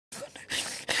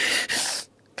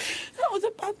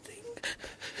bad thing.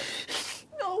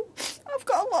 No, I've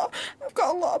got a lot.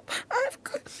 I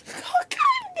can't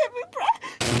get my breath.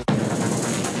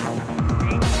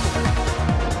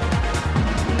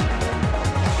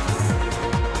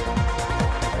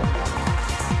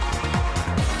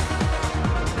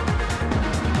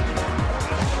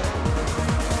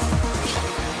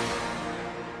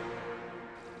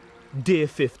 Day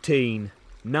 15,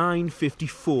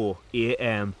 9:54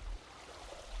 a.m.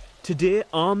 Today,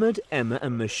 Ahmed, Emma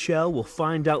and Michelle will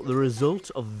find out the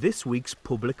result of this week's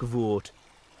public vote.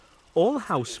 All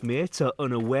housemates are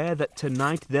unaware that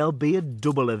tonight there'll be a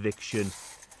double eviction.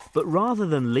 But rather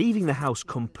than leaving the house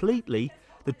completely,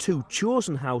 the two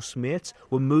chosen housemates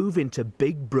will move into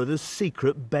Big Brother's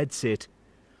secret bedsit.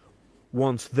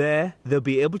 Once there, they'll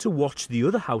be able to watch the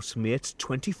other housemates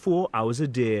 24 hours a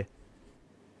day.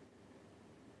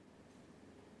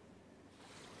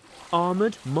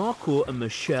 Ahmed, Marco and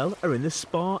Michelle are in the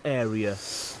spa area.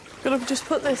 I'm gonna just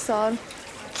put this on,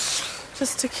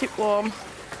 just to keep warm.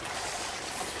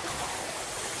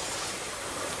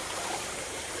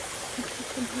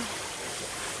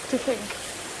 What do you think?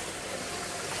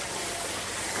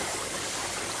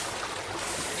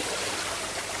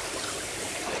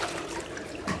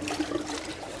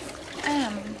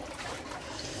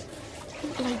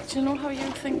 Like, do you know how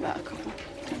you think that a couple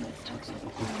talks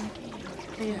about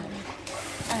yeah.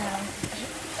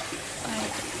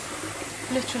 Like,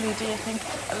 literally, do you think,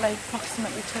 like,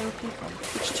 approximately 2 people?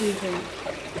 Which do you think?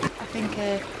 I think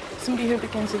somebody who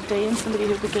begins with D and somebody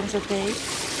who begins with B.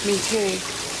 Me too.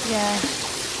 Yeah.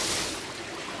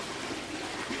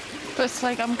 But it's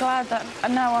like, I'm glad that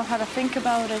now I've had to think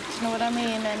about it, you know what I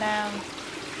mean? And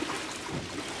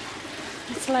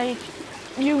it's like,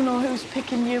 you know who's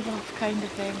picking you up, kind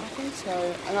of thing. I think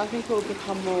so, and I think it will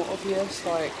become more obvious,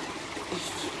 like,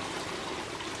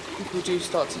 if people do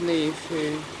start to leave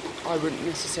who I wouldn't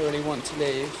necessarily want to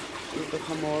leave, it will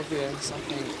become more obvious, I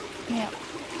think. Yeah.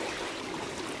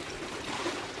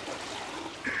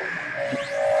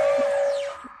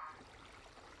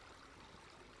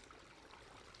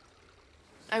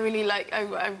 I really like,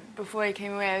 before I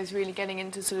came away, I was really getting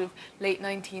into sort of late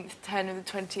 19th, 10 of the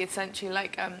 20th century,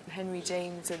 like Henry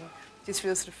James and just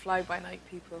real sort of fly-by-night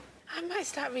people. I might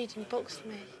start reading books for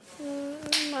me.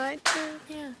 Might do.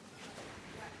 Yeah.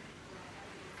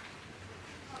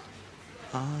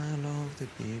 I love the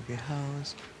baby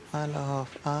house. I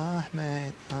love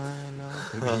Ahmed. I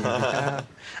love the baby house.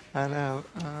 I love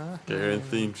Ahmed. Get her own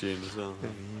theme tune as well. The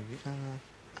baby house.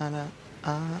 I love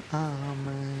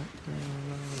Ahmed.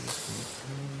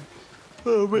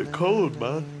 Oh, a bit cold,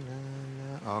 man.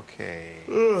 Okay.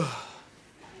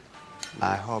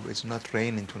 I hope it's not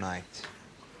raining tonight.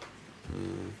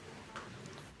 From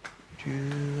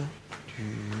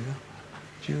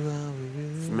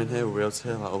in here, we'll be able to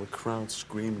hear like all the crowd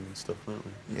screaming and stuff, won't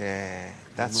we? Yeah,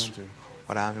 that's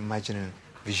what I'm imagining,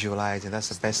 visualizing. That's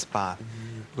the best part.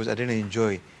 Because I didn't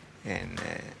enjoy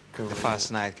the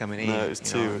first night coming in. No, it was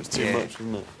too much,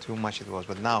 wasn't it? Too much it was,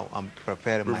 but now I'm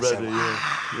preparing myself. Ready,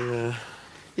 yeah.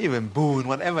 Even booing,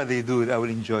 whatever they do, I will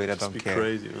enjoy it. I don't care.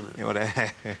 Crazy, wouldn't it?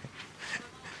 Yeah,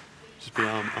 Just be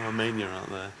Armenia out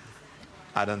there.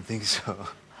 I don't think so.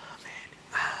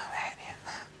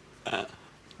 I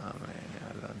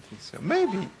don't think so.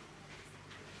 Maybe.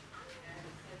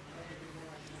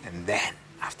 And then,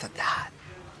 after that,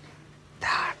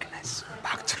 darkness,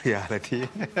 back to reality.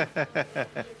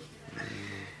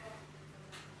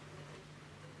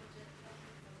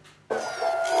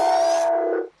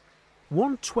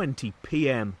 1:20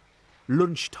 p.m.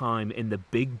 Lunchtime in the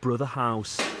Big Brother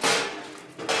house.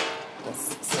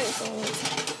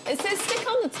 It says stick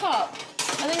on the top.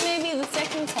 I think maybe the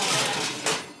second time.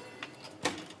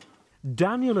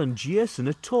 Daniel and Jason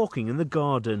are talking in the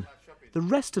garden. The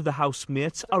rest of the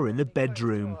housemates are in the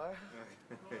bedroom.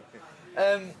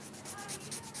 I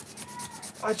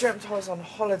dreamt I was on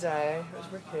holiday. It was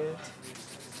wicked.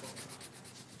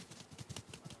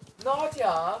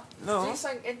 Nadia, No. do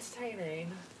something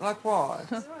entertaining. Like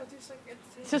what? No, do something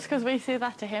entertaining. It's just because we say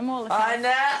that to him all the time. I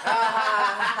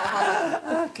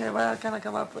know. Okay, well, can I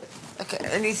come up with? Okay,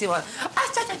 an easy one.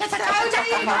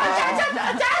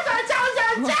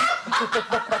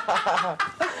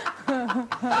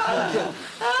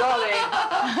 Darling,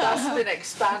 that's been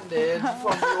expanded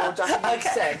from your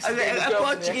Japanese sex. Okay, a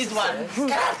Portuguese one.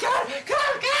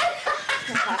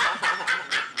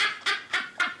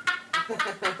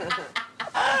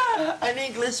 An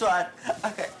English one.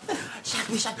 Okay. Shut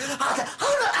me, shut me. Okay.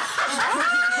 Hold on.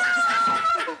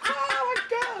 Oh my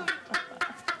God.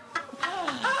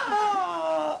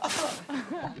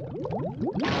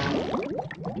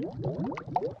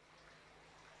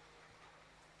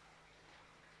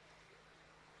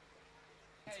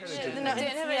 They're not Don't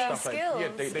have any Stuff like, skills.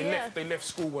 yeah, they left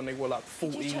school when they were like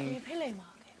Did you chuck 14. me a pillow, Mark?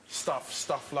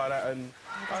 Stuff like that, and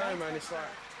I don't know, man. It's like.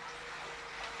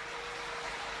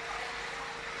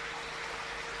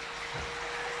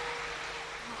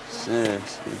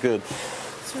 Yes, you're good.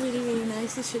 It's really, really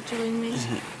nice. You should join me.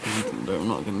 No, I'm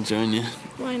not going to join you.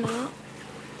 Why not?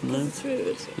 No. Because it's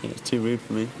rude. Yeah, it's too rude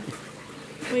for me.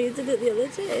 Well, you did it the other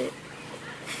day.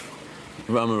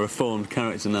 But I'm a reformed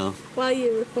character now. Why are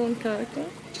you a reformed character?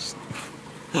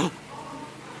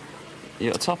 You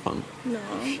got a top on? No.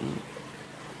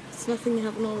 It's nothing you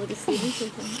haven't already seen.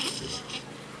 Something.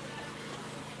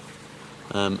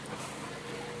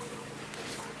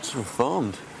 It's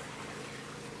reformed.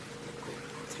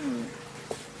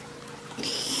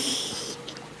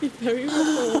 You're very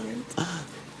reformed.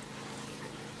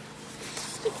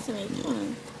 Stick to me, come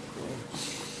on.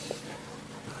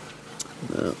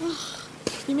 No.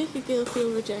 You make a girl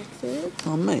feel rejected.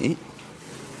 Oh, mate.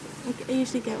 I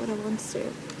usually get what I want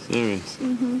to. Serious?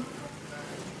 Mm-hmm.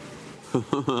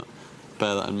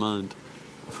 Bear that in mind.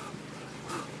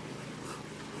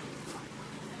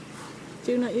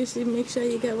 Do you not usually make sure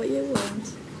you get what you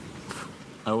want?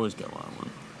 I always get what I want.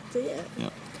 Do you? Yeah.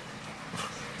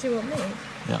 Do you want me?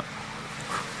 Yeah.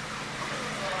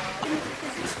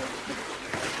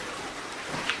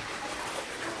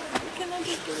 Can I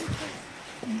just give you a kiss?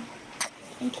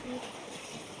 Thank you.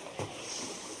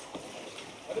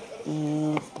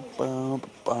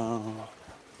 Ba-ba-ba.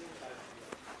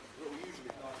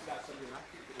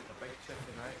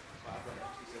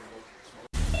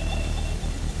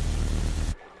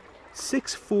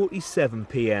 6:47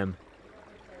 p.m.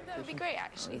 That would be great,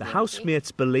 actually. The thank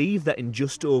housemates believe that in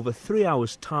just over 3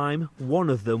 hours' time, one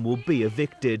of them will be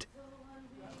evicted.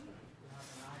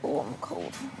 you. Oh, I'm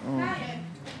cold.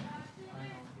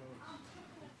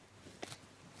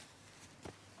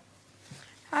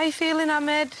 How you feeling,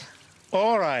 Ahmed?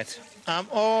 All right. I'm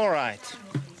all right.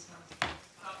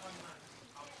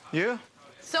 You?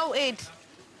 Sorted.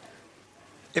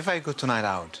 If I go tonight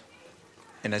out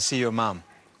and I see your mom,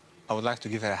 I would like to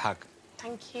give her a hug.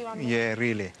 Thank you, Ahmed. Yeah,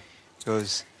 really.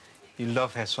 Because you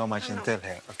love her so much and tell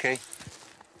her, okay?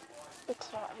 It's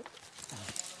all right.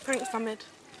 Thanks, Ahmed.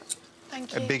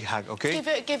 Thank you. A big hug, okay?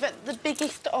 Give it the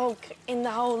biggest hug in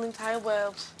the whole entire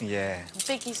world. Yeah.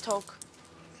 Biggest hug.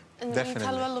 And Definitely.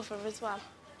 tell her I love her as well.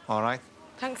 All right?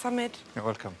 Thanks, Ahmed. You're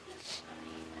welcome.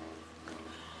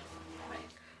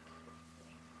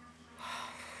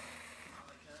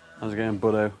 How's it going,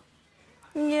 Buddo?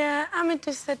 Yeah, Ahmed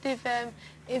just said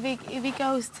if he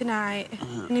goes tonight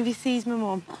and if he sees my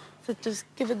mum, so just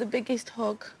give her the biggest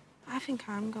hug. I think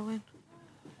I'm going.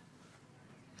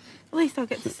 At least I'll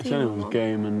get to see It's my anyone's mum.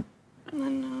 game, and I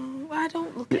know. I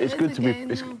don't look at it's it good as to a be.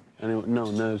 game, It's, no. no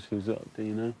one knows who's up. Do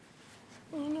you know?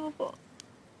 I know, but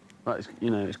Like,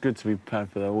 it's good to be prepared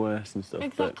for their worst and stuff.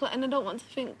 exactly. And I don't want to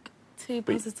think too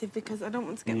positive because I don't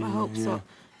want to get my hopes up.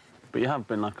 But you have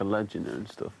been like a legend and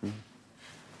stuff. And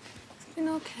It's been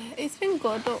okay. It's been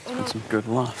good. had some good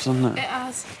laughs, hasn't It it?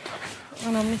 has.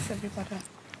 And I miss everybody.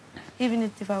 Even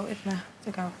if devoted me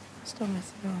to go, I still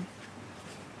miss everyone.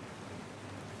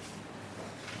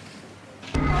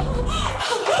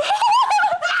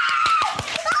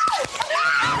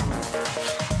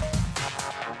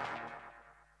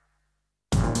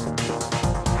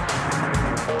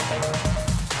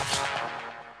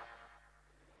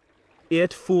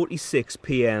 At 8:46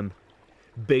 p.m.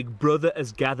 Big Brother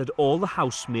has gathered all the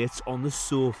housemates on the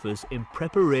sofas in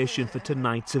preparation for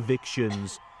tonight's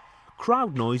evictions.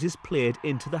 Crowd noises played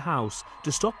into the house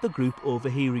to stop the group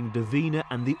overhearing Davina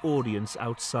and the audience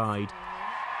outside.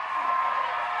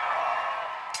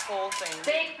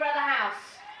 Big Brother House.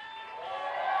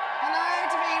 Hello,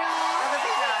 Davina.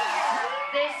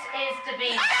 This is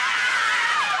Davina.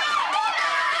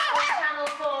 On Channel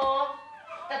 4,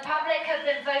 the public have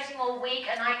been voting all week,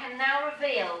 and I can now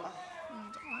reveal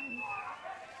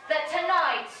that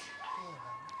tonight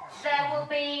there will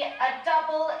be a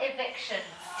double eviction.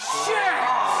 Two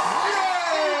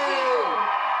people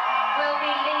will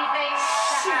be leaving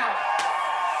the house.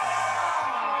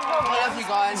 I love you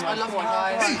guys. I love you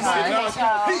guys.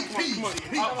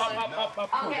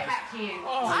 I'll get back to you.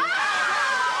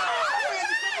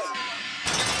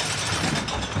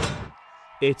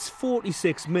 It's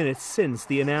 46 minutes since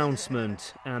the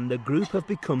announcement, and the group have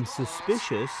become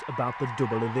suspicious about the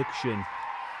double eviction.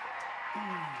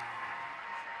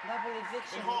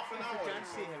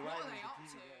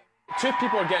 Two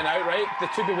people are getting out, right? The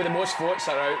two people with the most votes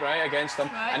are out, right, against them,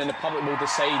 and then the public will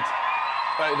decide.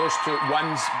 Right, those two,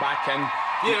 one's back in.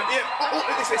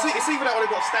 It's either that or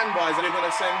they've got standbys that they're going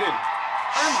to send in.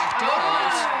 Oh my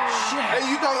God! Shit. Hey,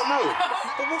 you don't know.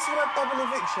 But what's all that double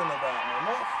eviction about, man?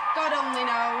 What? God only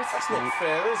knows. That's not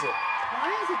fair, is it? Why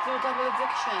is it called double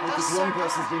eviction? Because one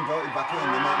person's been voted back in,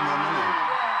 they make more money.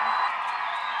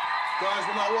 Guys,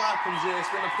 no matter what happens here,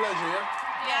 it's been a pleasure, yeah?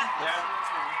 Yeah. Yeah.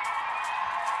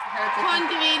 Come on,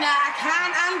 Davina, I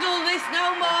can't handle this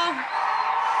no more.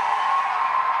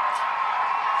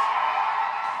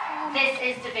 This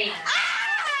is Davina.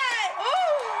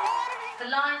 The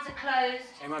lines are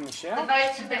closed. Hey, man, Michelle. The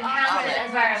votes have been counted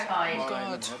and verified. Oh,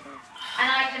 God.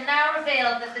 And I can now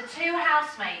reveal that the two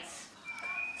housemates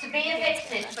to be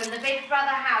evicted from the Big Brother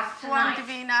house tonight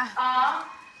are,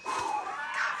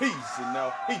 Easy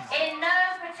now, easy. in no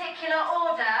particular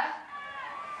order,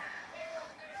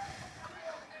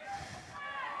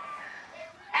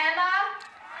 Emma,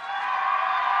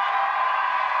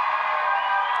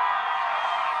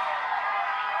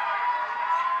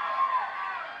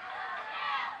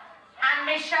 and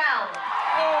Michelle.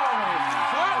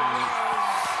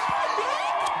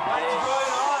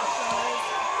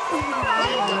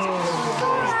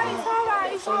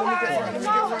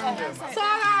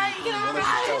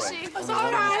 It's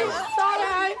all right. It's all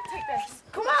right. Take this.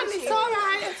 Come on, it's all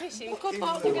right. Tissue. Look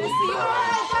up, you're going to see you.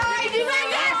 Right, you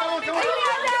ready? You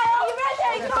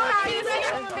ready? Come on, you ready?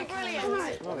 Be brilliant.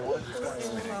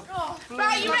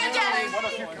 Right, you ready?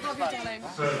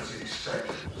 30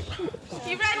 seconds.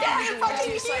 You ready? Thank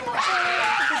you so much.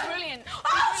 Brilliant.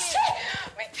 Oh, shit!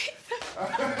 My pizza.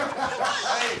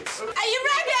 Are you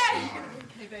ready?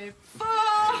 Okay, babe. 4.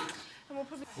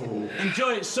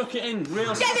 Enjoy it, suck it in,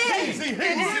 real Get it! Easy. Go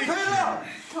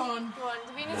on.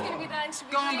 Davina's going to be there and she'll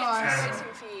be really excited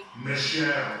for you.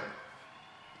 Michelle,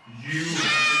 you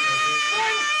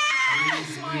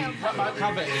Smile.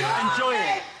 Have it. Enjoy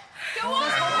it. Go on.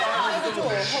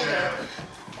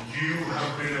 you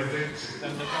have been evicted.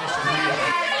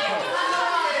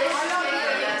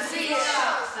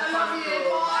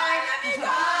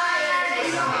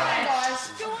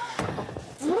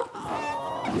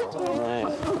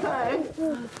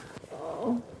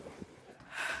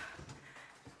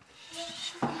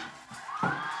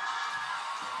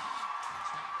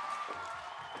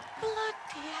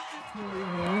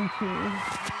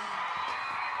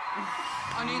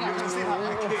 I knew that was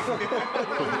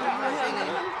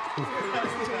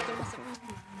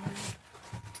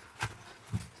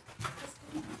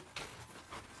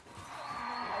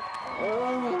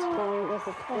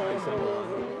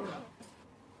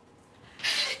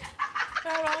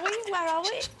Where are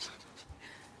we?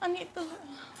 I need the...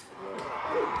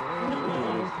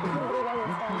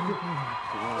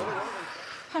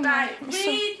 Right,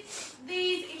 read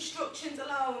these instructions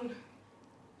alone.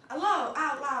 Out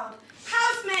loud.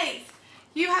 Housemates,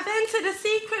 you have entered a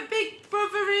secret Big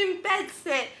Brother room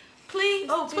bedsit. Please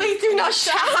do not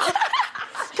shout.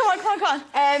 Come on.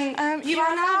 You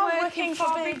are now working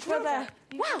for Big Brother.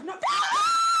 Wow. No.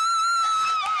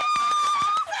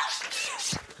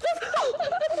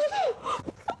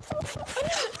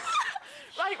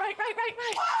 Right.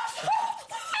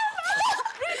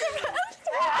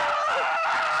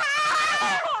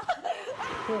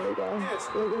 Here we go.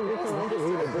 We're going to be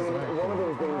one of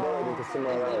them's being divided into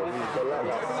somewhere else. But let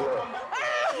that slip.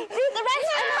 Read the rest,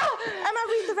 Emma,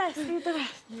 read the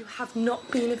rest. You have not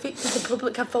been evicted. The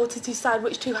public have voted to decide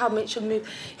which two housemates should move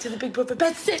to the Big Brother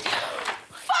bedsit.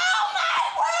 For my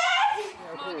word!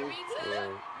 Margarita,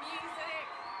 music,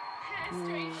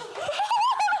 hairstring.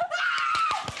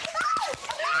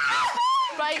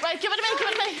 Right, give it to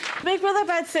me. Big Brother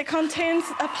bedsit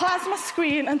contains a plasma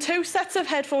screen and 2 sets of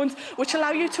headphones which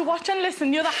allow you to watch and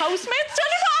listen. You're the housemates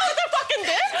 24 hours a fucking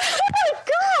day.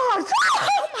 Oh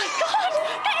my God!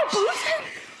 Get your boots in.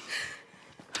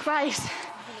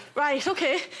 Right,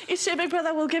 okay. Each day Big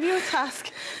Brother will give you a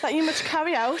task that you must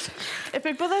carry out. If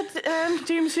Big Brother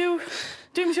deems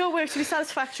your work to be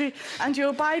satisfactory and you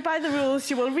abide by the rules,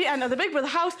 you will re-enter the Big Brother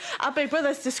house at Big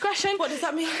Brother's discretion. What does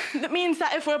that mean? That means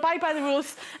that if we abide by the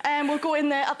rules, we'll go in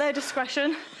there at their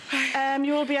discretion.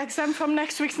 You will be exempt from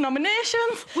next week's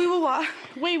nominations. We will what?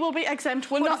 We will be exempt.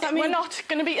 What does that mean? We're not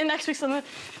going to be in next week's nominations.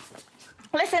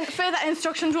 Listen, further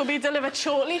instructions will be delivered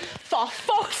shortly. For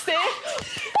fuck's sake!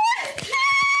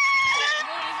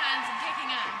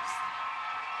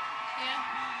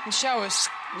 Michelle was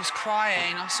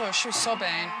crying. I saw her, she was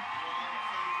sobbing.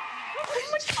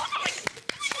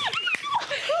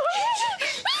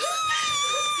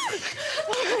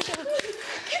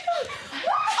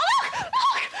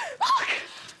 Look!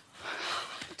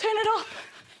 Turn it up.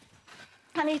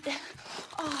 I need this.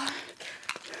 Oh.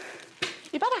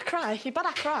 You better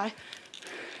cry.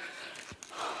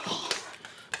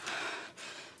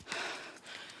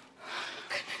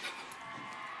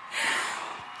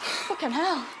 Fucking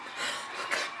hell.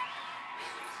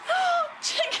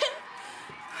 Chicken.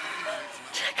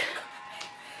 Chicken.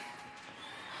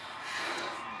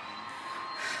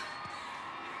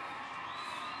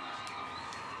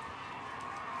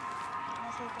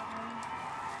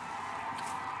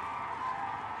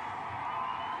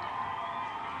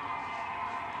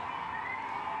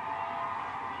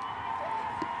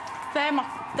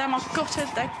 They're gutted,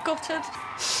 they're gutted.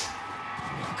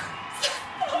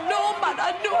 No, man,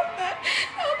 I know, man.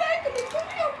 How am I gonna put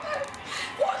me up there?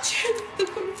 Watch him. They're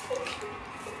gonna fucking...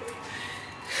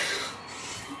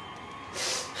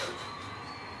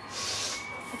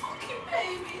 Fucking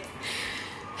baby.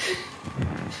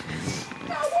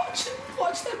 Now watch them.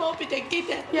 Watch them over there, get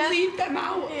them. Yeah. Leave them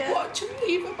out. Yeah. Watch them,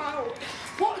 leave them out.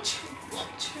 Watch him,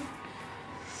 watch him.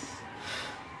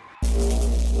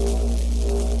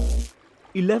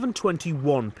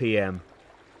 11:21 p.m.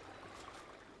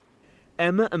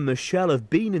 Emma and Michelle have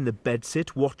been in the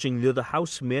bedsit watching the other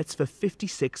housemates for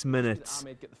 56 minutes.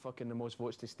 Ahmed get the fucking the most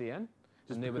votes to stay in,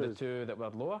 and they were the two that were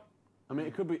lower. I mean,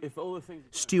 it could be if all the things.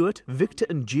 Stuart, Victor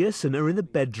and Jason are in the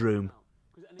bedroom.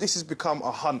 This has become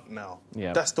a hunt now.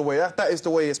 Yeah. That's the way. That is the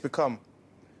way it's become.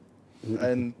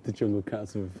 And the jungle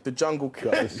cats have... The jungle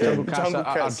cats. Jungle cats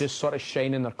are just sort of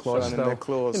shining their claws Shining still. their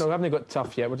claws. You know, we haven't got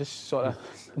tough yet. We're just sort of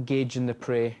gauging the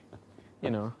prey. You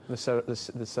know, the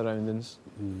surroundings.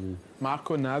 Mm-hmm.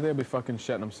 Marco and Nadia will be fucking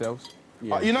shitting themselves.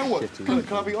 Yeah, you know what? Can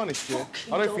I be honest? Yeah,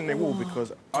 I don't think they will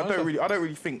because I don't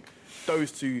really think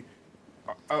those two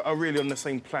are really on the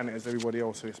same planet as everybody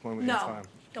else at this moment in time.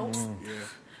 Don't.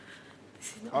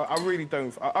 Yeah. I really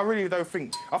don't. I really don't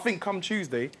think. I think come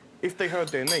Tuesday, if they heard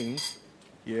their names,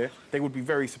 yeah, they would be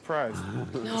very surprised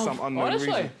for some unknown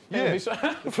reason. Yeah.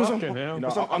 Fucking hell. You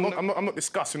know, I'm not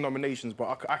discussing nominations,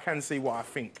 but I can see what I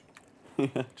think. Do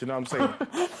you know what I'm saying?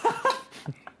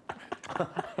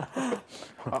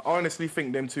 I honestly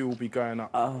think them two will be going up.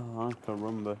 Oh, I can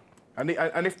remember. And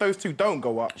if those two don't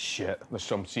go up, shit, there's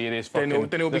some serious fucking.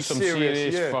 Then it'll be some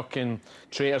serious fucking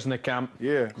traitors in the camp.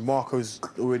 Yeah, Marco's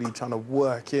already trying to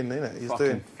work in, innit? He's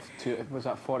doing. Was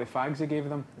that 40 fags he gave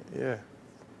them? Yeah.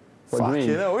 Fucking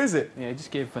hell, is it? Yeah, he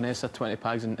just gave Vanessa 20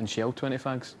 fags and Shell 20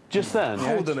 fags. Just then?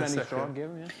 Yeah, Hold on a second. Gave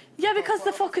him, Yeah, because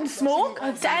they fucking smoke.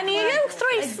 Any of you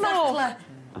three smoke.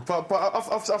 But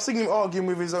I've seen him arguing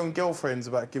with his own girlfriends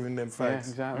about giving them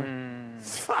fags. Yeah, exactly.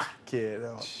 Fuck it,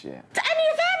 no. Shit. Do any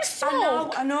of them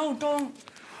smoke? I know, don't.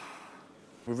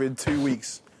 Within 2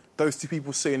 weeks, those two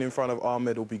people sitting in front of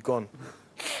Ahmed will be gone.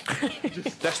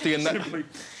 That's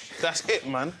it,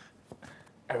 man.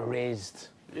 Erased.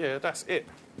 Yeah, that's it.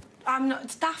 I'm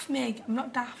not daft, Meg. I'm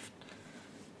not daft.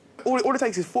 All it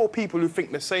takes is 4 people who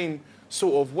think the same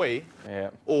sort of way,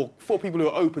 or 4 people who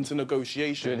are open to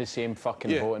negotiation. Do the same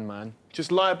fucking voting, man.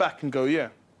 Just lie back and go, yeah.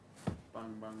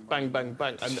 Bang, bang,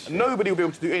 bang. And nobody will be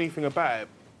able to do anything about it.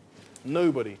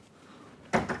 Nobody.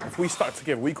 If we stuck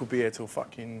together, we could be here till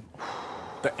fucking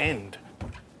the end.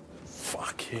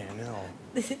 Fucking hell.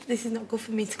 This is not good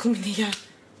for me to come in here.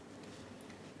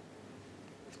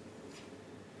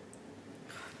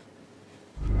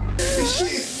 This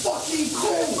shit is fucking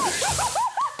cool!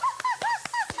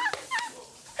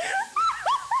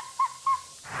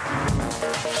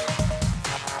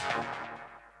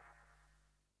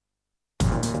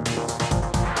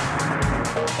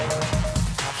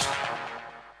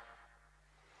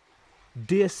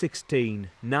 Day 16,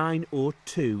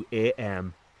 9:02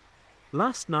 a.m.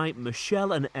 Last night,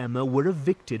 Michelle and Emma were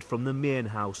evicted from the main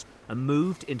house and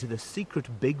moved into the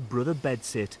secret Big Brother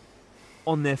bedsit.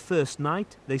 On their first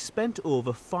night, they spent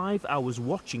over 5 hours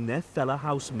watching their fellow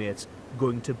housemates,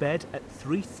 going to bed at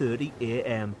 3:30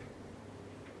 a.m.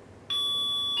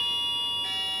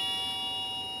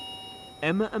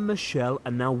 Emma and Michelle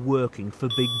are now working for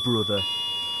Big Brother.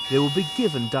 They will be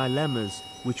given dilemmas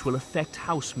which will affect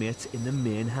housemates in the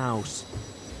main house.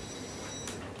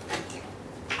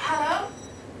 Hello?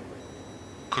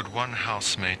 Could one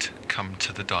housemate come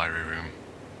to the diary room?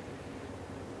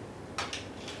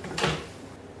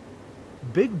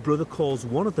 Big Brother calls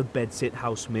one of the bedsit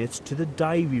housemates to the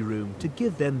diary room to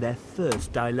give them their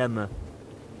first dilemma.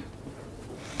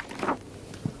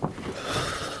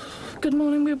 Good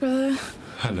morning, Big Brother.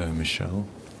 Hello, Michelle.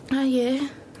 How are you?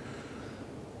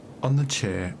 On the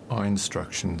chair are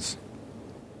instructions.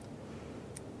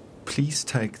 Please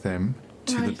take them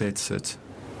to the bedsit.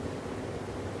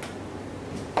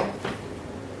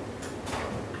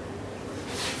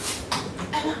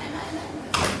 Emma.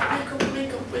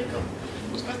 Wake up.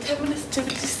 We've got 10 minutes to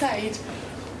decide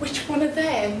which one of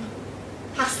them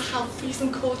has to have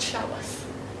freezing cold showers.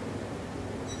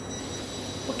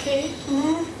 Okay?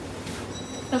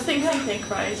 Now think,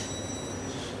 right?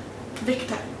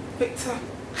 Victor. Victor.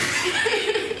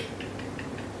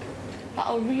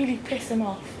 That'll really piss him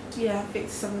off. Yeah,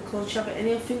 Victor's having a cold shower, and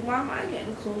he'll think, why am I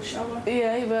getting a cold shower?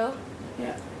 Yeah, he will.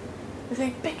 Yeah. He's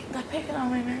like, they're picking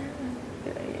on me now.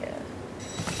 Yeah.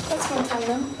 Let's go and tell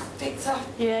them. Victor.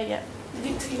 Yeah.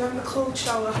 Victor, you're having a cold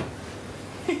shower.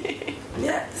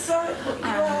 Yeah, sorry, but you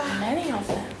are. Many of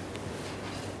them.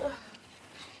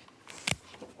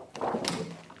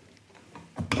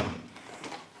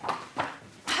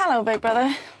 Hello, big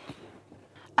brother.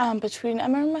 Between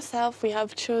Emma and myself, we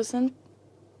have chosen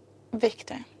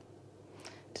Victor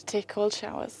to take cold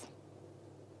showers.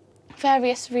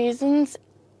 Various reasons.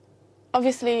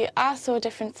 Obviously, I saw a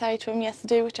different side to him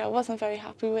yesterday, which I wasn't very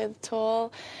happy with at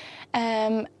all.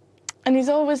 And he's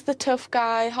always the tough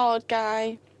guy, hard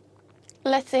guy.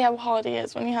 Let's see how hard he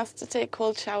is when he has to take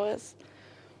cold showers.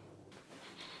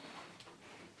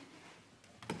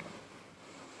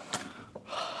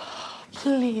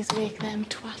 Please wake them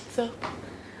twats up.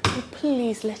 And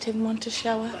please let him want a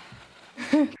shower.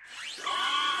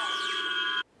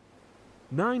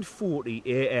 9:40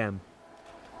 a.m.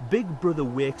 Big Brother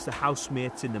wakes the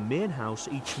housemates in the main house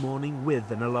each morning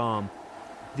with an alarm.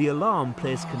 The alarm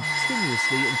plays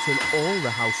continuously until all the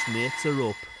housemates are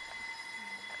up.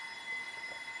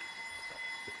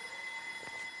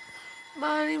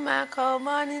 Morning, Marco.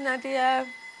 Morning, Nadia.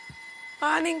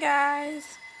 Morning,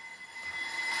 guys.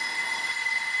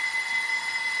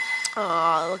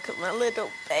 Oh, look at my little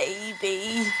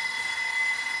baby.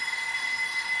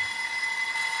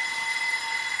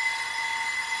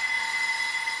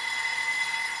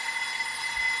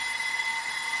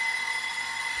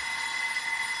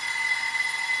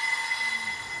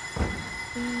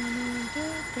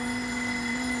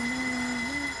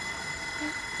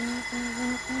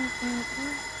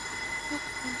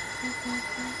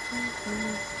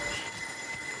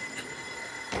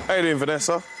 How you doing,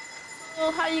 Vanessa?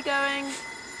 Well, how you going?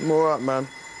 I'm all right, man.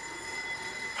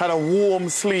 Had a warm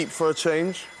sleep for a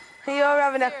change. You're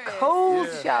having a cold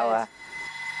shower.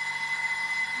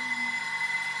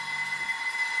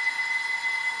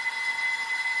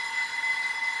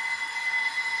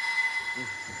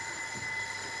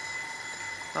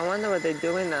 I wonder what they're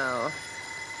doing now.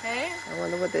 Hey? I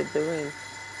wonder what they're doing.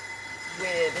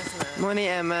 Weird, isn't it? Morning,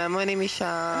 Emma. Morning, Michelle.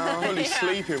 I'm only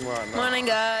sleeping right now. Morning,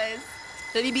 guys.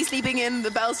 Should you be sleeping in?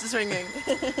 The bell's just ringing.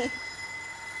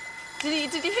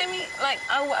 Did you hear me? Like,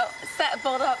 I set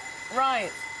bolt up right.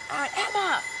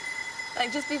 Emma!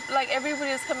 Like,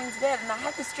 everybody was coming to bed, and I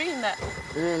had this dream that...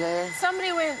 Really?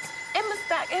 Somebody went, Emma's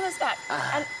back.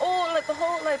 And all, the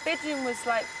whole, bedroom was,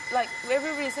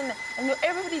 everybody's in there. And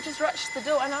everybody just rushed to the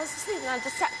door, and I was asleep, and I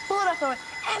just sat bolt up and went,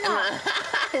 Emma!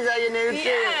 Is that your name?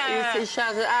 Yeah. You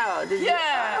shout it out, did you?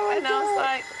 Yeah. Oh, and I was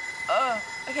like, oh,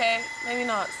 okay, maybe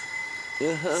not.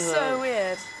 So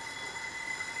weird.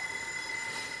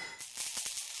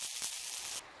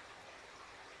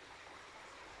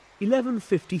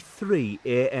 $11:53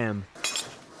 a.m.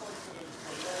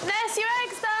 Ness, your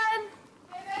egg's done.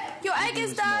 Your egg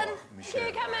is done.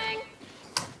 You're coming.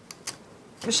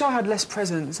 Michelle had less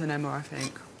presence than Emma, I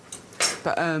think.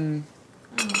 But, Oh,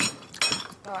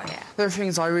 yeah. there are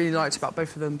things I really liked about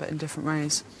both of them, but in different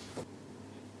ways.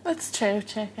 That's true,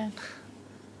 chicken.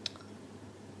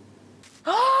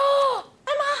 Oh,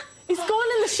 Emma! He's going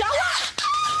in the shower!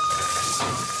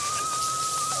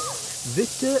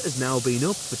 Victor has now been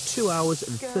up for 2 hours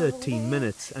and 13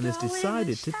 minutes and has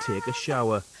decided to take a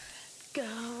shower. Go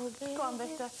on,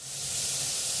 Victor.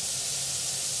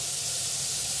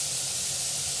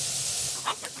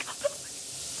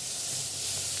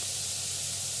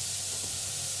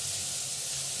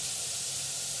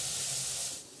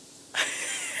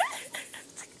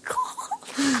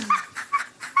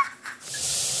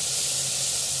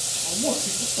 What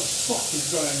the fuck is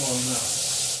going on now?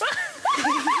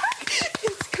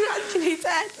 It's scratching his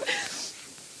head.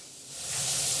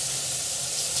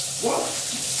 What?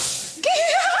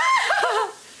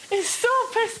 He's so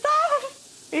pissed off.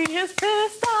 He is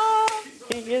pissed off.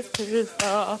 He is pissed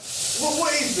off. Well,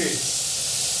 what is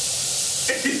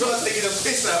this? He's not taking a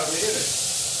piss out of me, is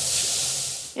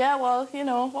it? Yeah, well, you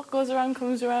know, what goes around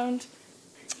comes around.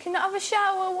 Can you have a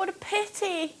shower? What a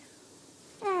pity.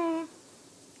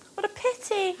 What a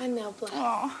pity. I know, Blair.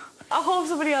 Oh, I hope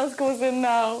somebody else goes in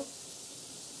now.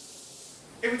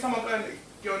 Every time I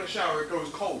go in the shower, it goes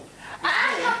cold. It's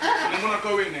warm, and then when I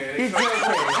go in there, it's cold.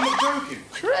 I'm not joking.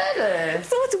 Really?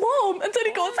 So it's warm until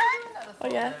he goes in. Oh,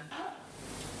 yeah.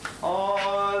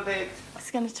 Oh, they...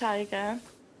 He's going to try again.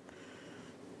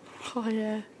 Oh,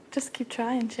 yeah. Just keep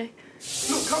trying, chick.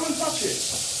 Look, come and touch it.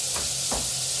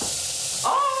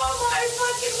 Oh, my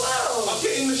fucking No! I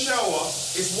get in the shower,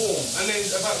 it's warm, and then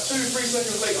about 2-3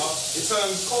 seconds later, it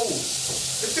turns cold.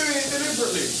 They're doing it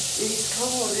deliberately. It's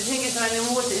cold. The thing is, running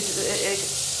water is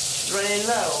running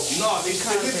low. No, it's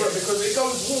deliberate because it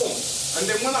goes warm, and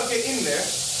then when I get in there,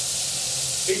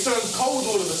 it turns cold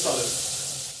all of a sudden.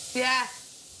 Yeah.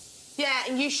 Yeah,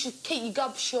 and you should keep your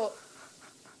gob shut.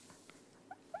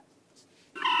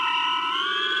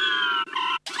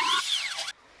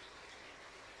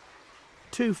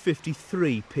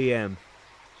 (2:53 p.m).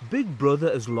 Big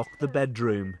Brother has locked the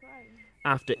bedroom.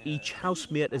 After each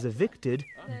housemate is evicted,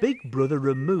 Big Brother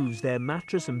removes their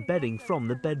mattress and bedding from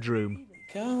the bedroom.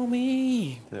 Call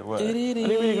me. Did it work? Are they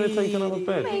really going to take another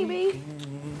bed? Maybe.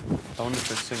 I wonder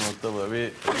if it's single or double.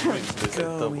 They say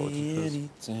double.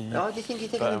 Oh, do you think you're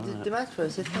taking the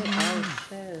mattress? Oh,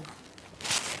 shit.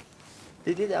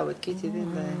 They did that with Kitty,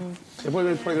 didn't they? They're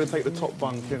probably going to take the top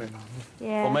bunk, innit?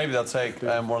 Yeah. Or maybe they'll take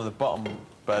one of the bottom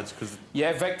beds, because...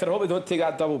 Yeah, Victor, I hope they don't take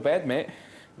that double bed, mate.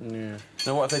 Yeah.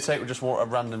 Now, what if they take just a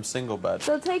random single bed?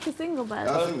 They'll take a single bed.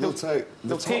 I think they'll take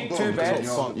the top take bunk, two beds.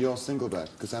 your single bed,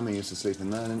 because Emma used to sleep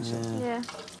in there, didn't she? Yeah.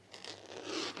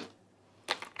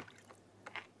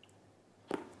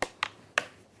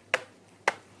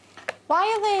 Why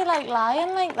are they, like,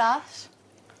 lying like that?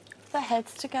 Their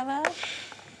heads together?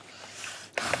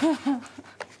 I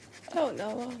don't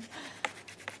know.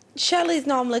 Shelley's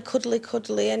normally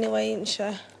cuddly anyway, isn't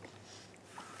she?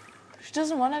 She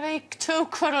doesn't want to be too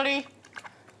cuddly.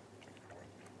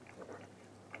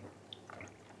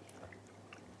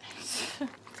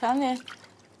 Tell you,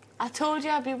 I told you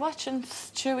I'd be watching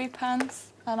Stewie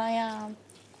Pants, and I am.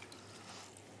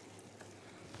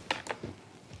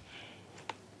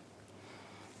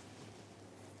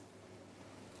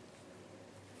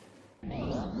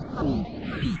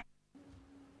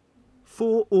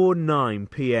 (4:09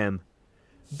 p.m).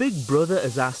 Big Brother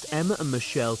has asked Emma and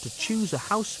Michelle to choose a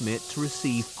housemate to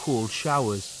receive cold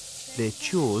showers. They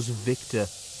chose Victor.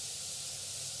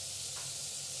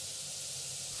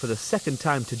 For the second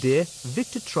time today,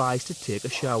 Victor tries to take a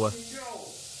shower.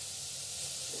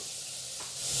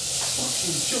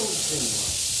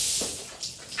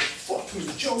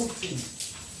 Fucking joking.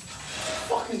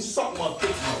 Fucking suck my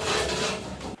dick,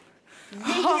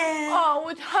 Oh,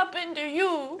 what happened to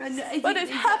you? What has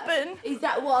happened? Is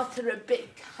that water a bit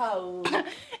cold? Is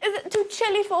it too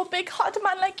chilly for a big hot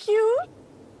man like you?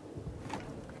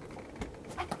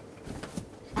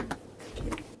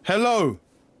 Hello.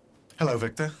 Hello,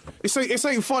 Victor. It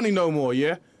ain't funny no more,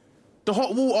 yeah? The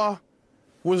hot water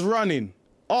was running.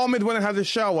 Ahmed went and had a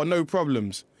shower, no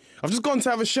problems. I've just gone to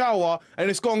have a shower and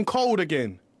it's gone cold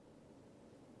again.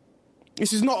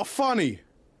 This is not funny.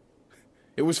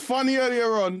 It was funny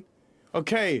earlier on.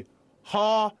 Okay,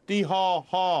 ha.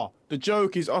 The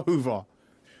joke is over.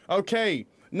 Okay,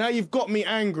 now you've got me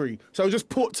angry, so just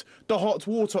put the hot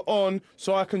water on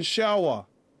so I can shower.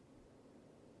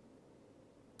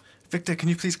 Victor, can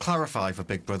you please clarify for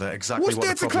Big Brother exactly What's what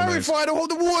there the to problem is? clarify?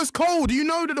 The water's cold. Do you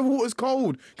know that the water's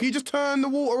cold? Can you just turn the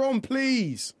water on,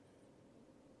 please?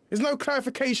 There's no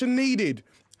clarification needed.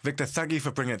 Victor, thank you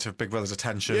for bringing it to Big Brother's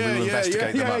attention. We will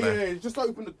investigate the matter. Yeah. Just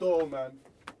open the door, man.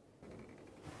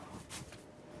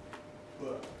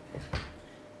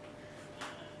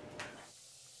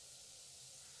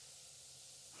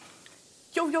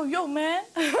 Yo, man.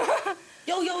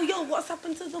 Yo, what's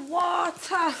happened to the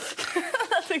water?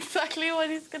 That's exactly what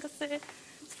he's gonna say.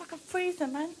 It's fucking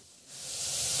freezing, man.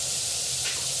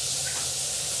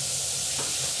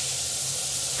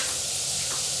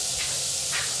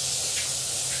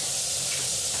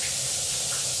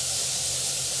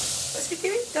 What's he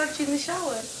doing? Dodging the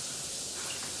shower?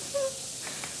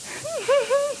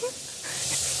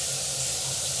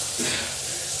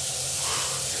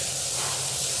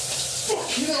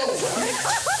 Fucking hell, man.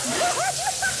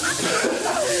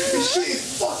 This shit is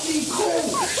fucking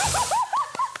cold.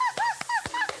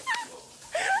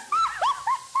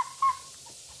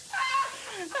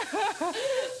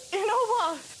 You know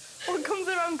what? What comes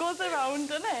around goes around,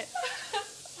 doesn't it?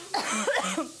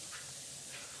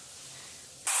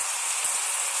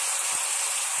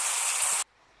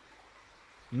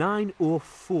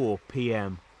 9:04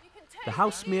 p.m. The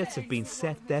housemates have been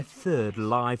set their third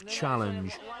live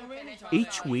challenge.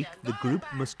 Each week, the group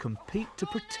must compete to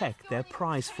protect their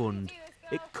prize fund.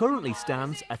 It currently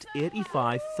stands at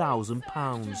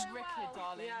 £85,000.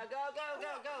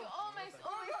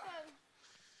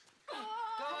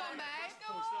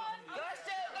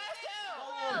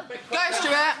 Go,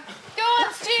 Stuart. Go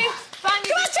on, Stu. Go on,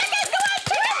 chicken.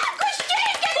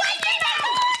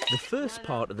 The first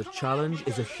part of the challenge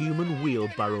is a human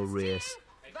wheelbarrow race.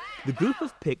 The group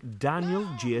have picked Daniel,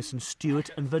 Jason, Stuart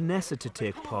and Vanessa to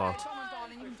take part.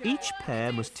 Each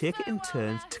pair must take it in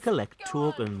turns to collect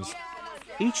tokens.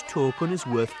 Each token is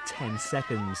worth 10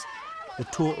 seconds. The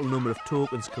total number of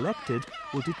tokens collected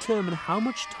will determine how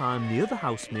much time the other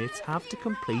housemates have to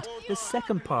complete the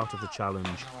second part of the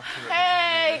challenge.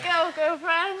 Hey, go,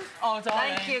 girlfriend. Oh,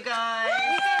 darling. Thank you, guys.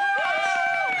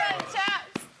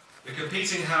 The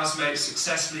competing housemates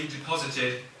successfully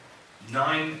deposited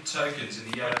 9 tokens in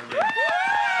the yellow ring.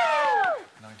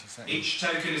 90 seconds. Each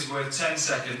token is worth 10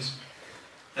 seconds.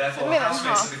 Therefore, the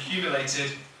housemates have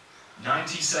accumulated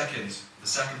 90 seconds, the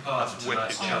second part of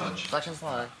tonight's challenge.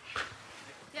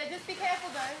 Yeah, just be careful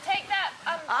though. Take that.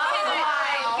 Oh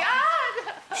my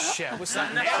God! Shit, what's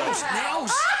that? Nails!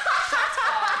 Nails!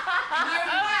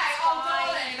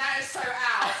 That is so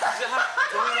out.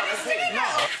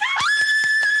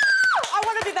 I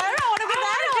want to be there. I want to be there.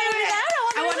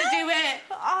 I want to do it.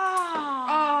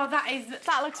 Oh, that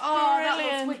looks brilliant.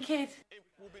 That looks wicked.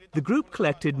 The group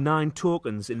collected 9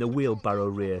 tokens in the wheelbarrow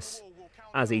race.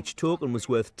 As each token was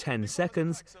worth 10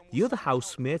 seconds, the other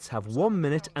housemates have 1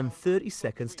 minute and 30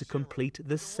 seconds to complete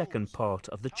the second part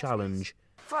of the challenge.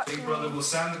 Big Brother will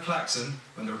sound the klaxon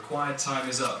when the required time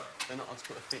is up.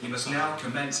 You must now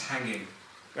commence hanging.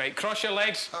 Right, cross your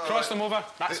legs, cross them over.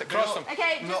 That's it, cross them.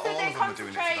 Okay, just so they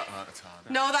concentrate.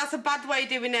 No, that's a bad way of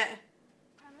doing it.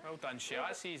 Well done, Shea.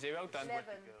 That's easy. Well done.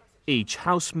 Each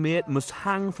housemate must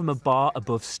hang from a bar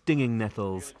above stinging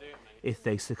nettles. If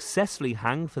they successfully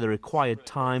hang for the required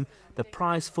time, the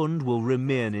prize fund will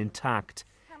remain intact.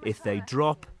 If they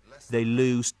drop, they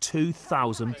lose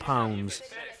 £2,000.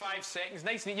 35 seconds.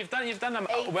 Nice. You've done them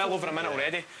well over a minute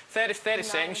already. 30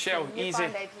 seconds, Shell. Easy.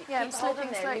 Yeah, I'm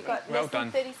slipping slowly. Well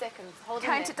done. 30 seconds.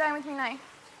 Count it down with me now.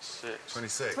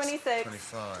 26. 26.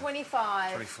 25.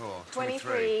 25. 24.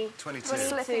 23. 22.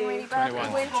 Slipping really bad.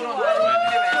 21.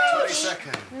 20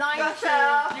 seconds.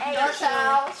 19.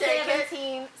 18.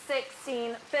 17.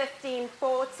 16. 15.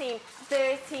 14.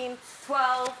 13.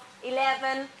 12.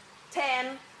 11.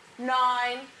 10.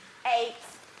 9. 8.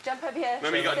 Jump over here.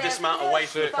 Remember, you got to dismount away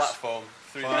from the platform.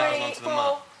 3 down onto the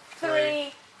mat.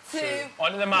 3, 2,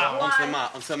 onto the mat. Onto the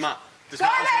mat. Onto the mat. Go,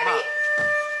 Dismount onto the mat.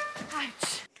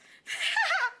 Ouch.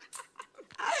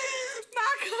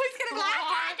 Marco, he's going to go, I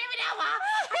can't do it now.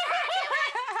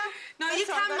 No, you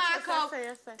can, Marco.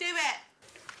 Do it.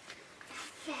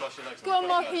 Cross your legs. Go on,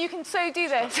 Marco, you can so do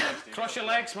this. Cross your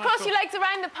legs, Marco. Cross your legs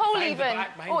around the pole Behind the even.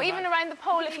 back, behind Or the even back. around the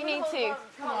pole if you need to.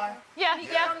 Come on. Yeah, Can you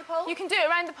do it yeah. around the pole? You can do it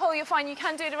around the pole, you're fine. You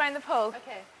can do it around the pole.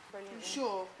 Okay, brilliant.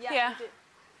 Sure. Yeah.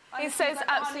 It says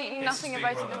absolutely This nothing is Big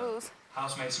about it in the Brother. rules.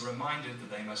 Housemates are reminded that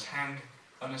they must hang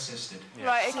unassisted.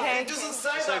 Right, okay. It doesn't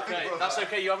say That's okay. That's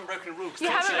okay. You haven't broken a rule. You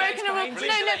haven't broken a rule.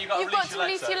 No, you've got to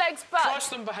release your legs back. Cross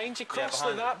them behind you. Cross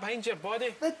like that, behind your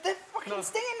body. They're fucking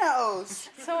stinging nettles.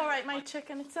 It's all right, my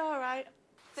chicken. It's all right.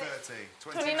 30.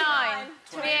 29,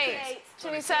 28,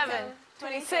 27,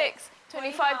 26,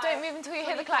 25. Don't move until you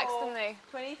hear the klaxon, though.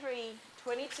 23,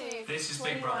 22. This is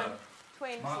Big Brother.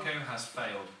 20. Marco has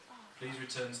failed. Please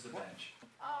return to the bench.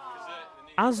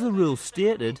 As the rules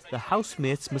stated, the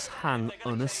housemates must hang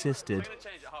unassisted.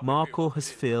 Marco has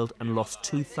failed and lost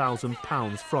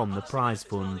 £2,000 from the prize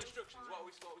fund.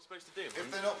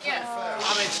 If they're not playing fair.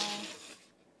 It's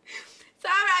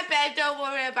all right, babe. Don't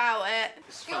worry about it.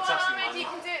 Go on, Ahmed. You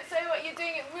can do it. So what? You're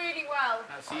doing it really well.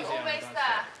 That's easy. Almost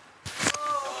there.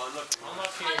 Oh, look. I'm not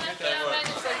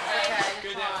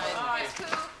Good effort. All right, cool.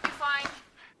 You're fine.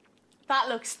 That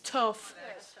looks tough.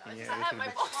 Does that hurt my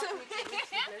bottom?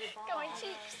 Go on,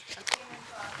 cheeks.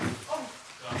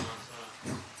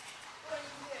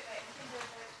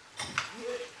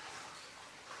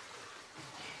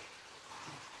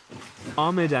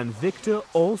 Ahmed and Victor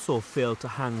also failed to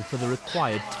hang for the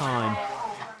required time.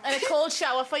 And a cold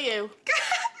shower for you.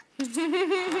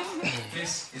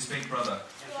 This is Big Brother.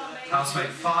 Housemate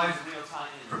 5,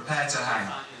 prepare to hang.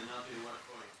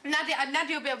 Nadia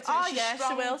will be able to. Oh, yeah,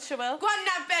 she will. Go on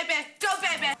now, baby. Go,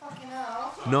 baby.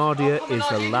 Nadia is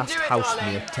the last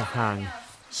housemate to hang.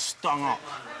 Stung up.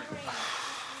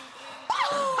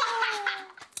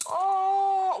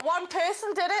 Oh, one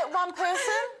person did it. One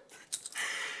person.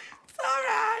 It's all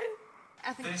right.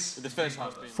 The first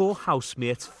half. 4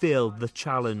 housemates failed the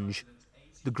challenge.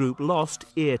 The group lost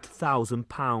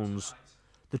 £8,000.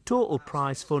 The total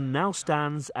prize fund now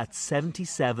stands at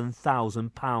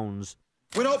 £77,000.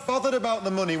 We're not bothered about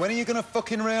the money. When are you going to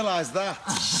fucking realise that?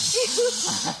 Oh,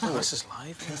 this is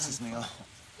live. Pisses me off.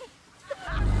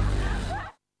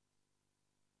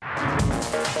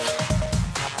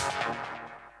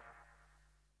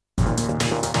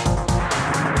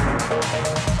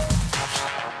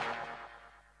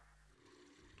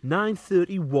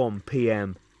 (9:31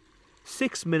 p.m).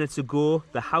 6 minutes ago,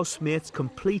 the housemates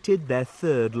completed their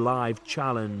third live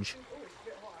challenge.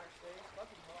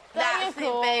 That's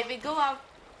it, baby. Go on.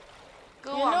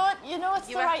 Go on. You know it's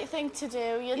the right thing to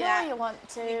do. You know you want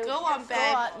to. Go on, babe.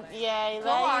 Go on. Yeah, Go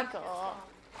there on. you go.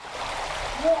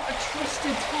 What a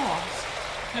twisted task.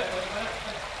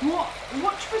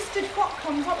 What twisted fuck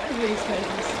comes up with these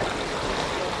things?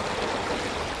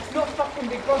 It's not fucking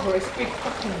Big Brother, it's Big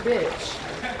fucking Bitch.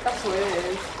 That's what it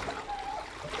is.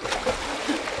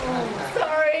 Oh,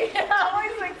 sorry. I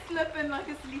always like slipping like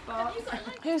a sleeper.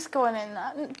 Who's going in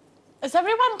that? Is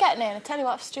everyone getting in? I tell you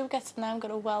what, if Stu gets in there, I'm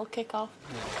going to well kick off.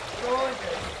 Oh,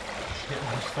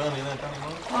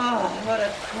 what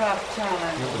a crap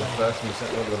time. Not the first one,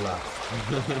 not the last.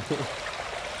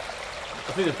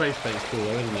 I think the face paint's cool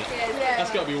though, isn't it? Yeah.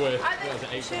 That's got to be worth, what is it,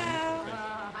 £8?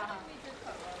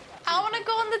 I want to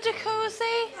go in the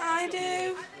jacuzzi. I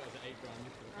do.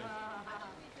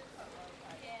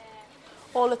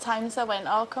 All the times I went,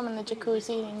 I'll come in the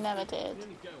jacuzzi, and he never did.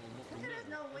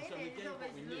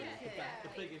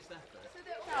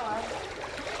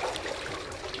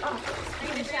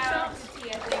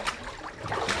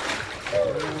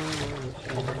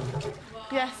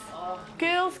 Yes.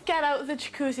 Girls, get out of the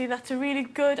jacuzzi. That's a really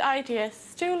good idea.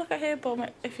 Stu, look at her bum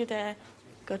if you dare.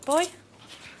 Good boy.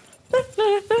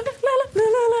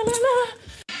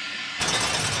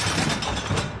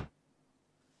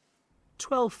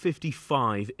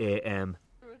 12:55 a.m.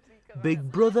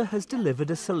 Big Brother has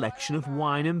delivered a selection of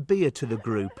wine and beer to the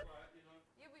group.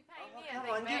 Come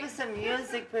on, give us some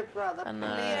music, Big Brother, I please, know.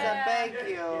 I beg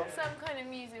you. Some kind of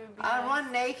music would be I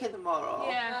want naked tomorrow.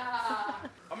 Yeah.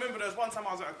 I remember there was one time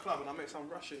I was at a club and I met some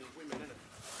Russian women, innit?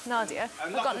 Nadia, if I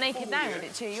got naked now, would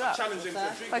it cheer you up? Challenging for a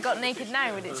drink. If I got naked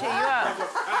now, would it cheer you up?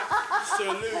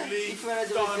 Absolutely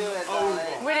done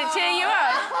over. Would it cheer you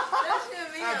up?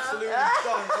 Absolutely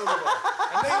done over.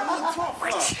 And they walked off.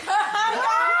 Is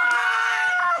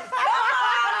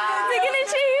it going to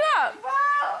cheer you up?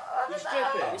 You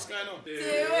strip it. What's going on? Do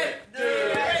it. Do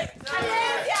it.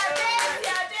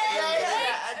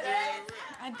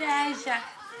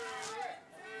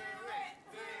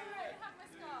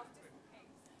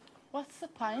 What's the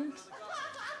point?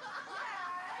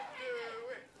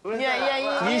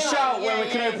 Yeah. You shout when we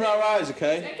can open our eyes,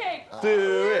 okay? Okay.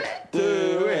 Do it,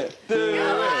 do it, do it, do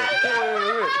it, do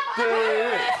it, do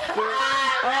it.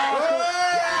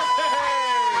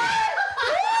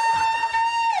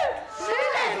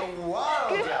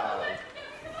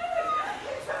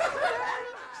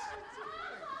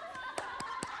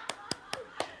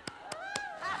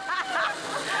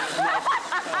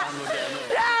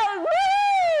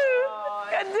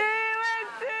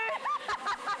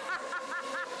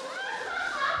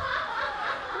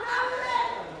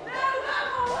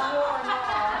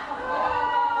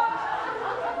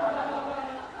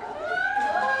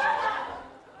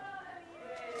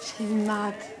 She's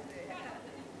mad.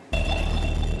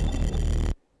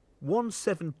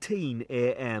 1:17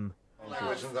 a.m.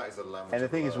 And the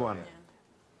thing is one,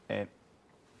 and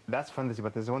that's fantasy,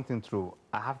 but there's one thing true.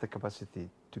 I have the capacity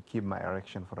to keep my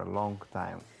erection for a long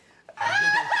time.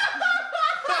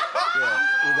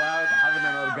 Without having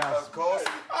an orgasm. Of course.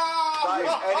 That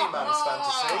is any man's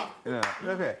fantasy.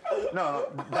 Okay. No,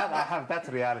 that I have, that's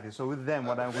reality. So with them,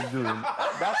 what I would do,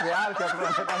 that's reality. I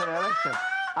have an erection.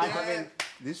 I mean,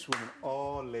 this woman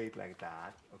all laid like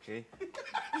that, okay?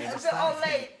 And Is it all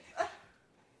late?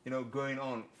 You know, going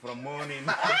on from morning.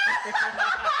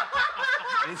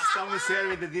 And someone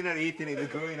serving the dinner, eating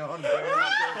it, going on. Like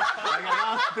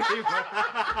around people.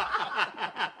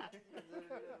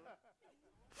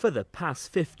 For the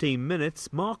past 15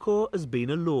 minutes, Marco has been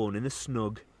alone in the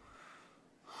snug.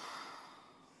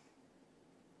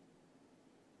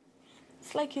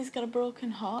 It's like he's got a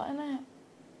broken heart, innit?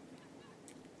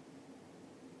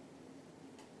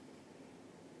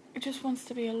 He just wants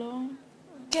to be alone.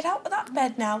 Get out of that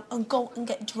bed now and go and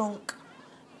get drunk.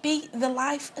 Be the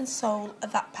life and soul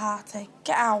of that party.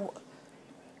 Get out.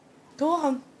 Go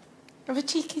on. Have a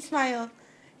cheeky smile.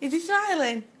 Is he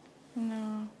smiling?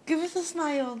 No. Give us a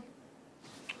smile.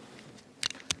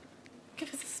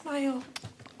 Give us a smile.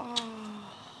 Oh.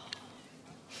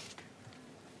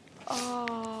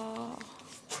 Oh.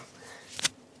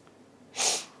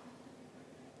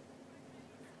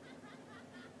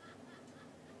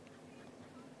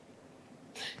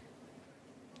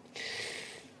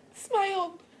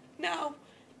 Smile. Now.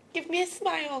 Give me a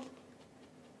smile.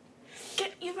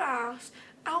 Get your ass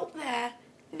out there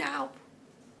now.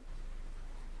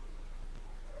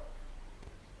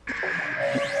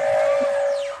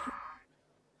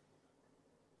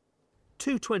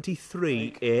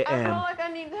 2:23 I feel a.m. like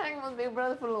I need to hang with Big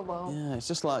Brother for a little while. Yeah, it's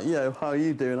just like, yo, how are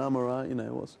you doing? I'm alright. You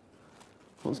know,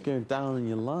 what's going down in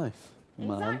your life,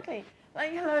 man? Exactly.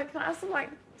 Like, hello, can I have some, like...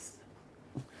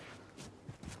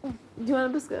 Do you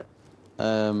want a biscuit?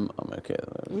 I'm okay at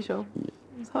the moment. You sure? Yeah.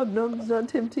 It's hard enough, it's not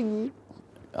tempting you.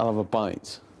 I'll have a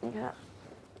bite. Yeah.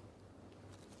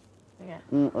 Yeah.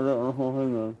 I don't know how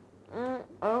hang on.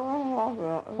 I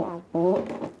don't want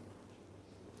that.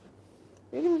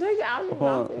 You can take it out of your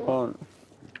mouth.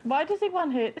 Why does he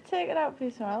want her to take it out for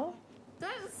himself?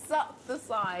 Don't suck the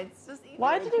sides. Just eat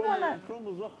Why it. did he want to...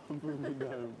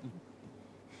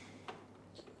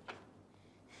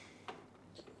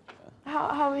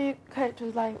 How are you coped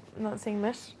with, like, not seeing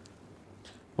this?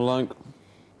 Well, like,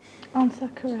 Answer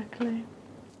correctly.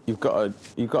 you've got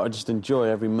to just enjoy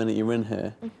every minute you're in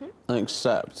here and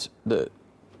accept that,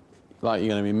 like, you're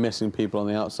going to be missing people on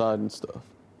the outside and stuff.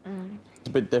 It's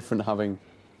a bit different having,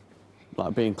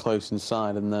 like, being close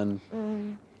inside and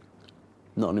then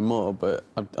not anymore. But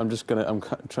I'm kind of just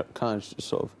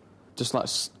sort of, just like,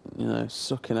 you know,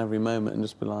 suck in every moment and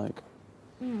just be like,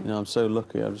 you know, I'm so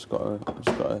lucky. I've just got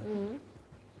to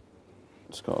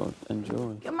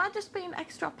enjoy. Am I just being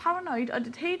extra paranoid, or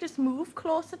did he just move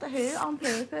closer to her on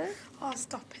purpose? Oh,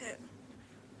 stop it.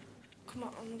 Come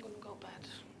on, I'm gonna go bed.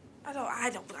 I don't,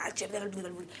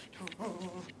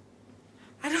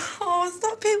 oh,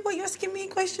 stop it, what are you asking me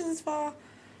questions for?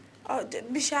 Oh,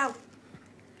 Michelle,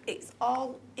 it's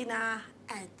all in our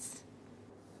heads.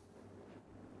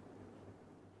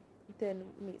 Then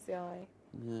meets the eye.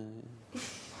 Yeah.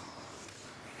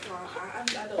 I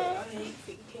hate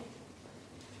thinking.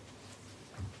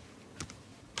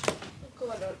 Go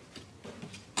on.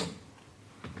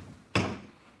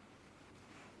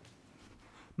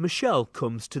 Michelle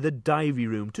comes to the diary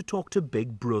room to talk to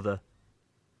Big Brother.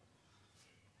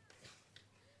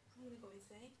 I'm going to go and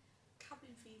say,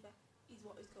 cabin fever is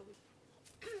what is going.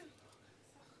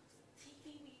 TV,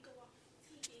 we go off.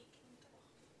 TV, can we go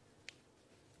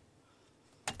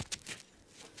off?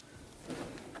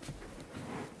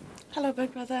 Hello,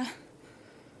 Big Brother.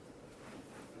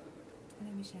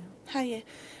 Hello, Michelle. Hiya.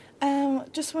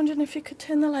 Just wondering if you could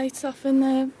turn the lights off in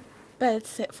the bed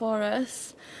sit for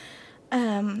us.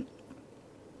 And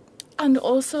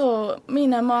also, me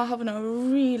and Emma are having a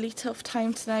really tough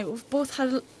time tonight. We've both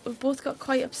got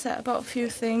quite upset about a few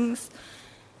things.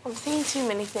 I've seen too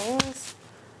many things.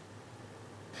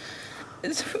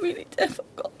 It's really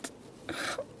difficult.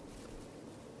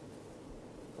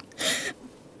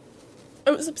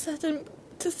 It was upsetting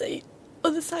to see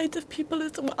other sides of people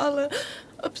as well.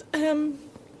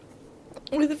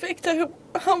 With Victor,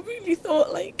 I really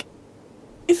thought, like,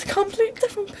 he's a completely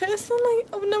different person. Like,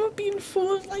 I've never been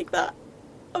fooled like that.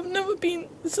 I've never been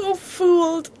so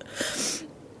fooled.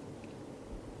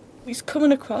 He's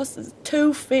coming across as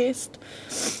two-faced,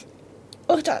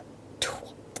 utter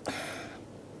twat.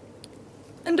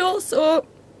 And also,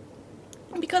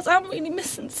 because I'm really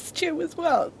missing Stu as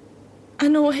well. I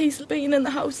know he's been in the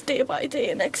house day by day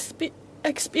and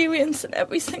experiencing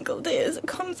every single day as it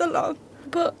comes along.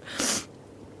 But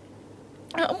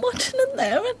I'm watching him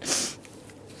there and it's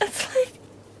like,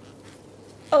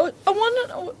 I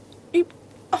want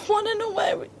to know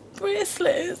where his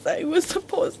bracelet is that he was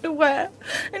supposed to wear,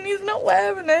 and he's not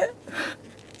wearing it.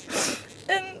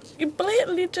 And he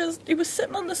blatantly he was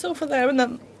sitting on the sofa there, and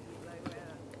then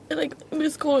he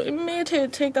made her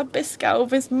take that biscuit out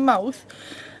of his mouth,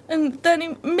 and then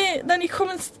he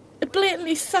comes and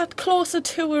blatantly sat closer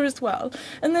to her as well.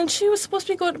 And then she was supposed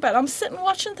to be going to bed. I'm sitting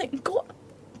watching, thinking, go to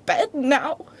bed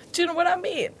now. Do you know what I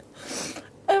mean?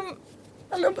 I've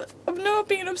never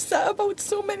been upset about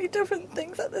so many different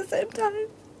things at the same time.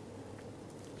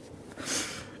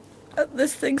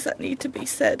 There's things that need to be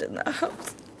said in that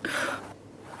house. I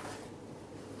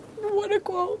want to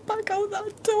go back out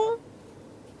that door.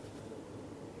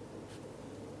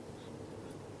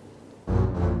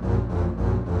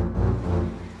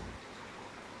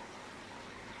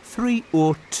 Three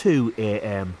or 2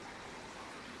 a.m.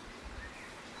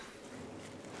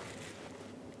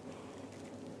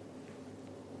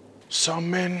 Some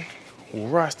men will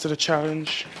rise to the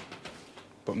challenge,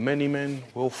 but many men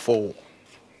will fall.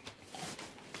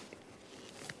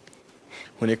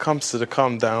 When it comes to the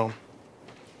calm down,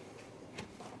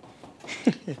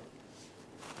 if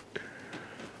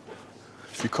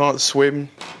you can't swim,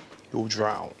 you'll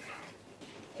drown.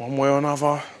 One way or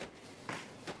another,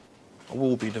 I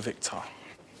will be the victor.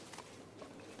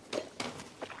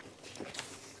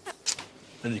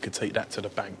 And you can take that to the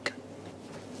bank.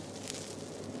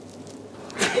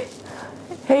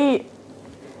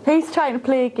 He's trying to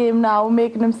play a game now,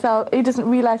 making himself... He doesn't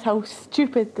realise how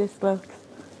stupid this looks.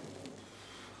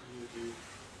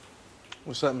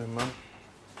 What's happening, man?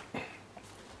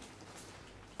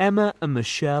 Emma and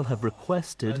Michelle have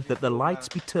requested that the lights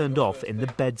be turned off in the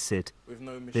bedsit.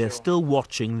 They are still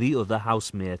watching the other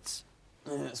housemates.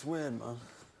 Yeah, it's weird, man.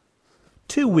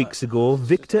 2 weeks ago,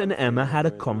 Victor and Emma had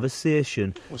a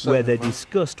conversation where they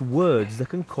discussed words that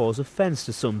can cause offence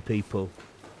to some people.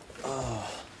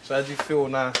 So how do you feel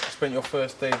now? You spent your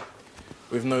first day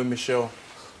with no Michelle.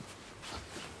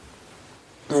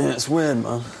 Yeah, it's weird,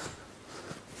 man.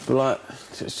 But, like,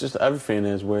 it's just everything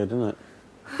is weird, isn't it?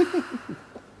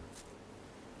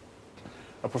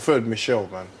 I preferred Michelle,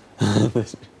 man.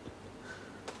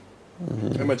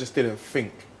 Emma just didn't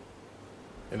think.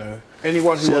 You know,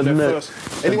 anyone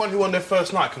who on their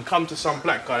first night can come to some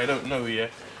black guy they don't know, yeah,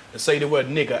 and say the word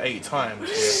nigger 8 times.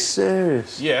 Yeah.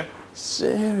 Serious? Yeah.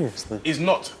 Seriously? Is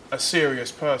not a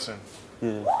serious person.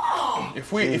 Yeah.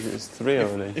 If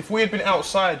we had been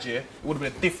outside, yeah, it would have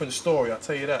been a different story. I'll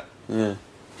tell you that. Yeah.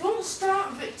 Don't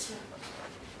start, Victor.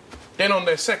 Then on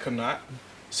their second night,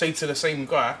 say to the same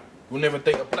guy, "We'll never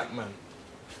date a black man."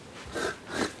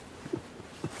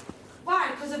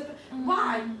 Why?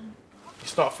 Why? You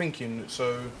start thinking,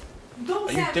 so Don't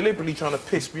are you deliberately trying to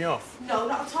piss me off? No,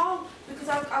 not at all. Because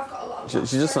I've got a lot of.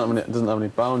 She doesn't have any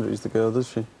boundaries, the girl, does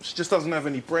she? She just doesn't have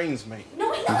any brains, mate.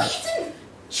 No, it isn't.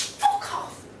 Fuck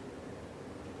off.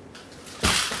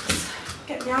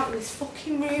 Get me out of this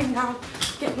fucking room now.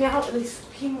 Get me out of this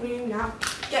fucking room now.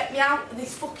 Get me out of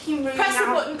this fucking room Press now.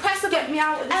 the button, press the button. Get me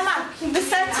out of this fucking room. They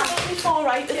said to me before,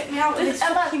 right? Get me out of this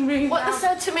fucking room What now. they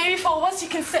said to me before was you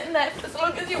can sit in there for as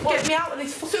long as you want. Get me out of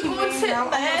this fucking go and room sit now.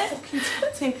 there. I'm not fucking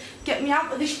touching. Get me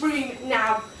out of this room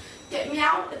now. Get me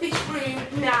out of this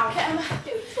room now. Get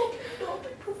open the door.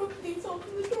 Big brother, please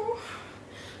open the door.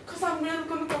 Because I'm really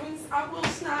going to go inside. I will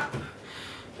snap.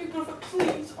 Big brother,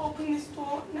 please open this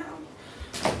door now.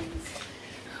 Please.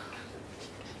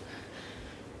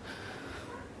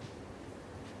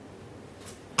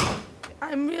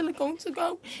 I'm really going to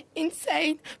go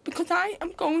insane because I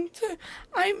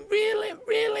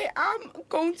really am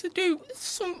going to do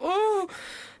some,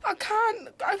 I can't,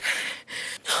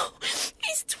 no,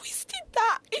 he's twisted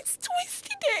that, he's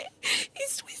twisted it.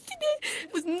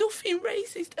 It was nothing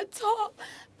racist at all.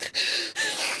 I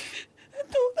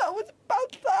thought that was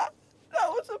bad, that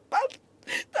was a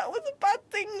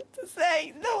bad thing to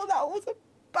say. No, that was a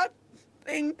bad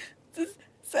thing to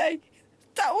say.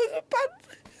 That was a bad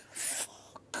thing.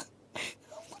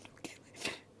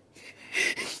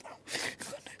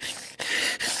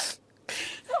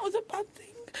 That was a bad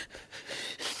thing.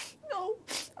 No,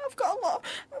 I've got a lot.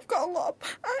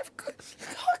 I can't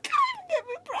get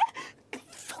my breath.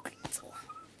 Fucking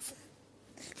twat.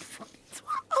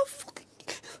 I'll fucking.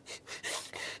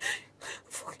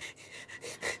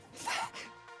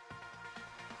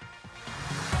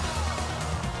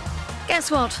 Guess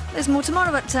what? There's more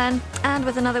tomorrow at 10. And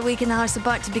with another week in the house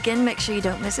about to begin, make sure you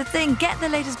don't miss a thing. Get the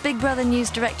latest Big Brother news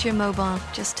direct to your mobile.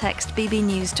 Just text BB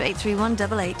News to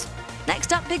 83188.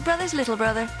 Next up, Big Brother's Little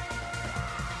Brother.